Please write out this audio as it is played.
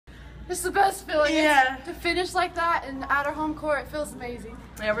It's the best feeling. Yeah. To finish like that and at our home court, it feels amazing.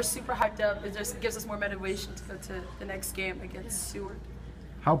 Yeah, we're super hyped up. It just gives us more motivation to go to the next game against Seward.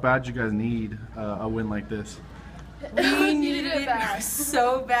 How bad do you guys need a win like this? We needed it bad.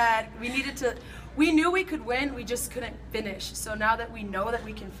 So bad. We knew we could win, we just couldn't finish. So now that we know that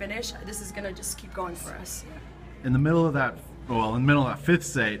we can finish, this is gonna just keep going for us. In the middle of that, fifth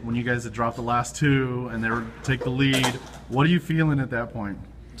set, when you guys had dropped the last two and they were take the lead, what are you feeling at that point?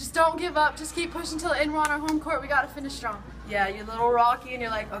 Just don't give up. Just keep pushing till the end. We're on our home court. We got to finish strong. Yeah, you're a little rocky and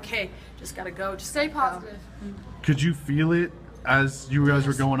you're like, okay, just got to go. Just stay positive. Could you feel it as you guys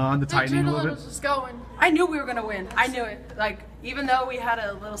were going on, the tightening a little bit? Was just going. I knew we were going to win. I knew it. Like, even though we had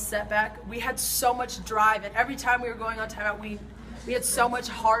a little setback, we had so much drive. And every time we were going on timeout, we had so much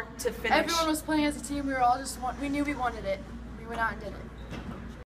heart to finish. Everyone was playing as a team. We were all we knew we wanted it. We went out and did it.